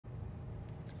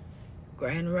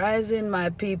Grand Rising,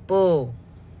 my people.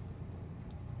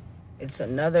 It's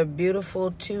another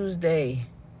beautiful Tuesday.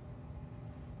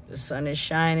 The sun is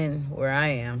shining where I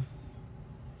am,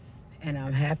 and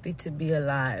I'm happy to be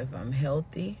alive. I'm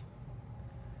healthy.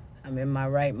 I'm in my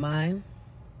right mind,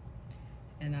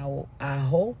 and I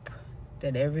hope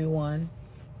that everyone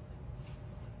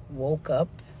woke up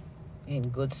in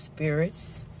good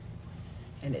spirits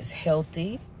and is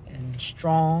healthy and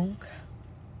strong.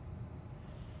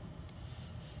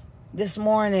 This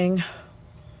morning,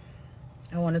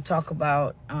 I want to talk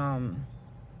about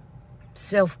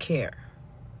self-care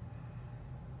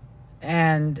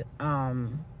and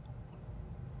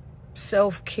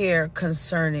self-care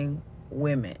concerning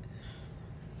women.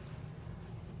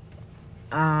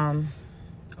 Or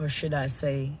should I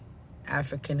say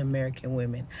African-American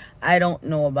women. I don't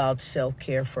know about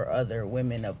self-care for other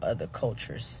women of other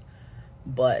cultures,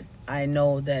 but I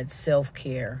know that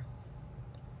self-care,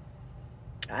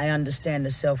 I understand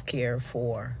the self-care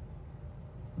for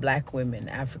Black women,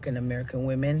 African-American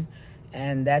women,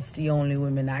 and that's the only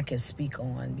women I can speak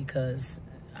on because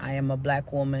I am a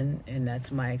Black woman and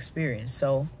that's my experience.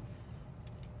 So,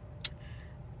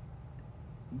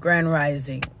 Grand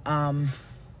Rising.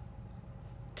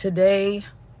 Today,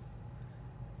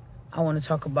 I want to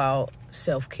talk about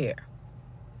self-care.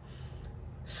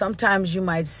 Sometimes you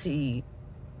might see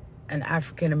an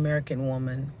African-American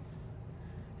woman,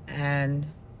 and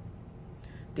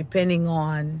depending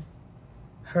on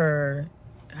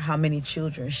how many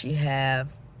children she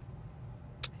have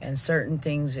and certain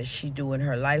things that she do in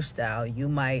her lifestyle, you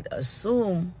might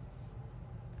assume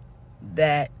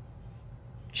that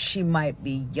she might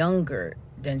be younger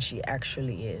than she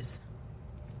actually is.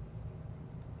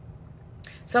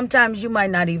 Sometimes you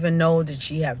might not even know that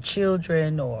she have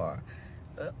children or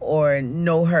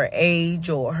know her age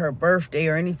or her birthday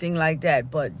or anything like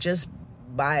that. But just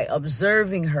by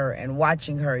observing her and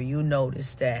watching her, you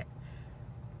notice that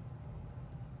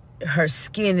her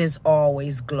skin is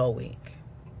always glowing.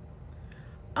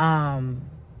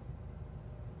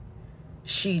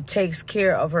 She takes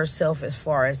care of herself as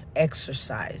far as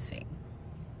exercising.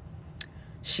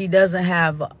 She doesn't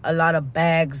have a lot of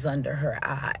bags under her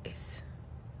eyes.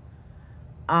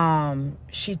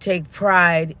 She take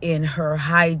pride in her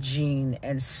hygiene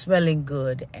and smelling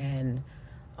good and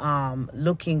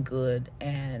looking good,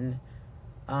 and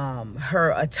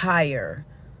her attire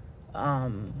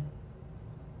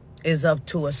is up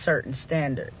to a certain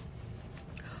standard.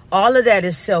 All of that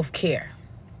is self-care.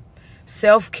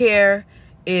 Self-care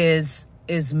is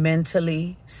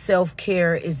mentally.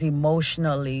 Self-care is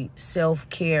emotionally.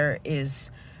 Self-care is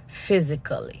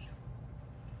physically.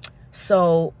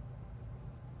 So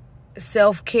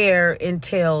self-care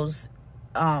entails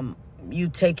you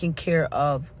taking care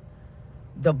of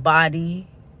the body,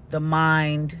 the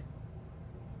mind,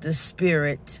 the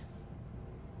spirit,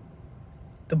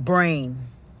 the brain.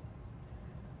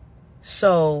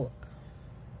 So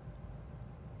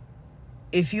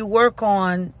if you work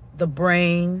on the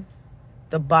brain,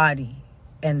 the body,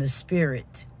 and the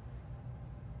spirit,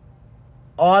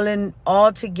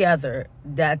 all together,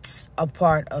 that's a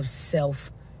part of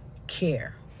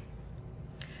self-care.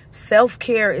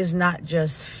 Self-care is not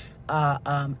just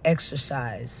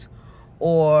exercise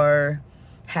or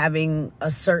having a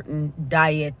certain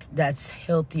diet that's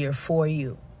healthier for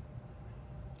you.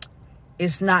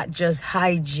 It's not just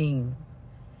hygiene.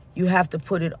 You have to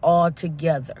put it all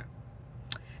together.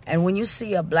 And when you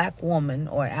see a Black woman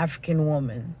or African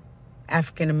woman,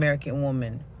 African-American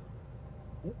woman,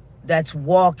 that's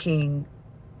walking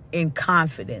in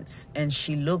confidence and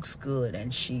she looks good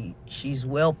and she's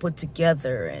well put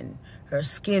together and her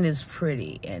skin is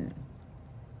pretty and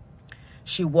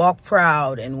she walk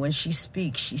proud, and when she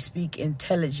speaks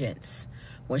intelligence.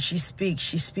 When she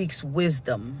speaks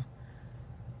wisdom.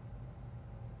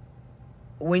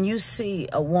 When you see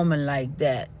a woman like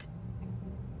that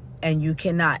and you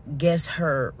cannot guess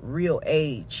her real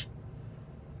age,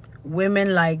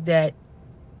 women like that,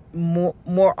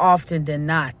 more often than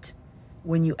not,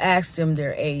 when you ask them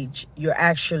their age, you're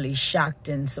actually shocked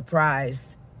and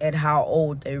surprised at how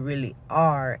old they really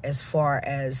are as far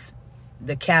as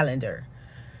the calendar.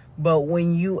 But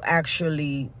when you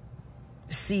actually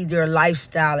see their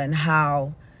lifestyle and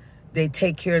how they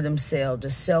take care of themselves, the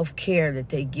self-care that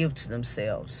they give to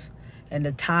themselves, and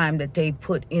the time that they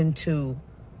put into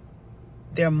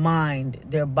their mind,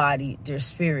 their body, their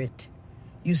spirit,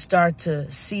 you start to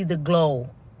see the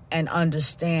glow and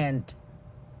understand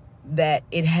that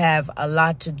it have a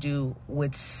lot to do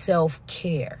with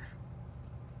self-care.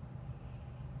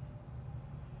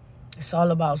 It's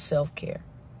all about self-care.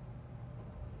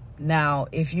 Now,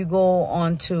 if you go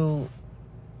on to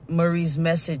Marie's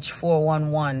Message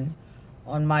 411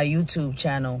 on my YouTube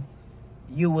channel,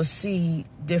 you will see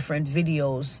different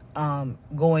videos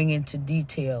going into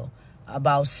detail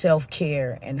about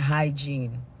self-care and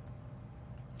hygiene.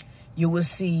 You will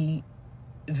see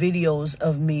videos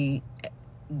of me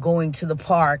going to the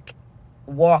park,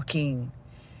 walking.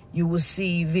 You will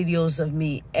see videos of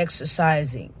me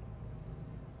exercising,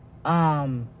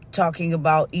 talking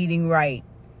about eating right.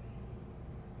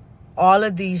 All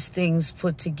of these things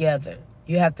put together.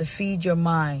 You have to feed your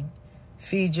mind,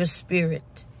 feed your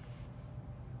spirit.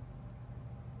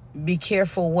 Be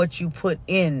careful what you put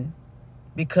in,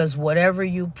 because whatever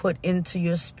you put into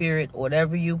your spirit,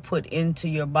 whatever you put into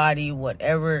your body,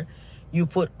 whatever you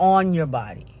put on your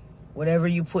body, whatever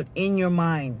you put in your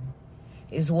mind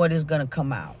is what is going to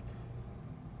come out.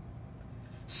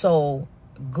 So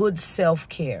good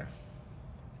self-care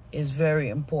is very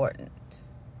important.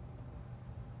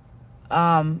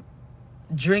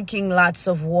 Drinking lots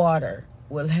of water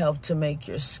will help to make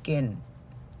your skin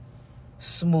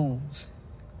smooth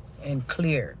and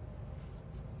clear.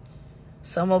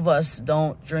 Some of us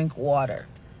don't drink water,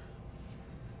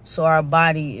 so our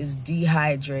body is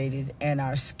dehydrated and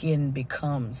our skin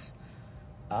becomes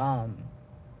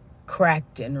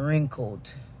cracked and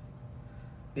wrinkled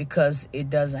because it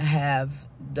doesn't have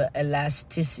the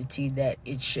elasticity that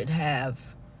it should have,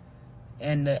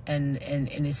 and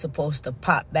it's supposed to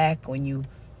pop back when you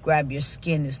grab your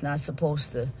skin. It's not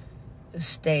supposed to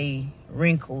stay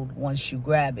wrinkled once you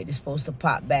grab it. It's supposed to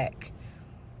pop back.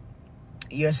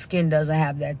 Your skin doesn't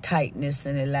have that tightness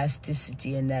and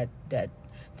elasticity and that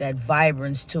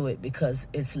vibrance to it because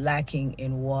it's lacking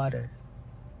in water.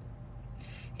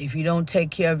 If you don't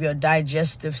take care of your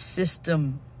digestive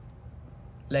system,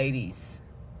 ladies,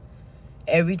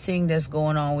 everything that's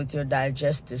going on with your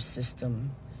digestive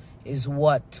system is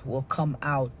what will come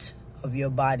out of your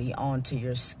body onto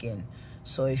your skin.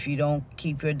 So if you don't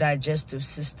keep your digestive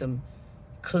system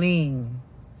clean,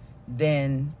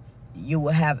 then you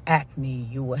will have acne,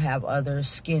 you will have other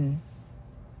skin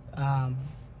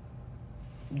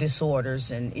disorders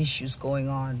and issues going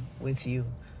on with you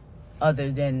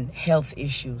other than health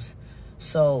issues.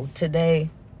 So today,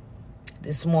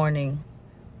 this morning,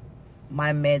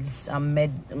 my meds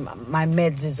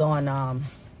is on,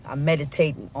 I'm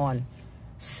meditating on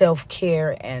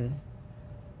self-care and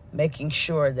making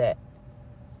sure that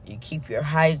you keep your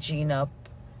hygiene up,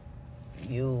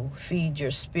 you feed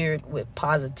your spirit with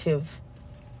positive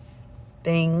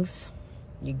things,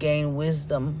 you gain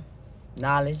wisdom,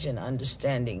 knowledge, and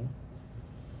understanding,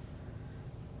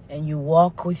 and you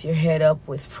walk with your head up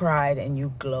with pride and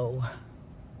you glow.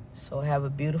 So have a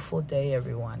beautiful day,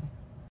 everyone.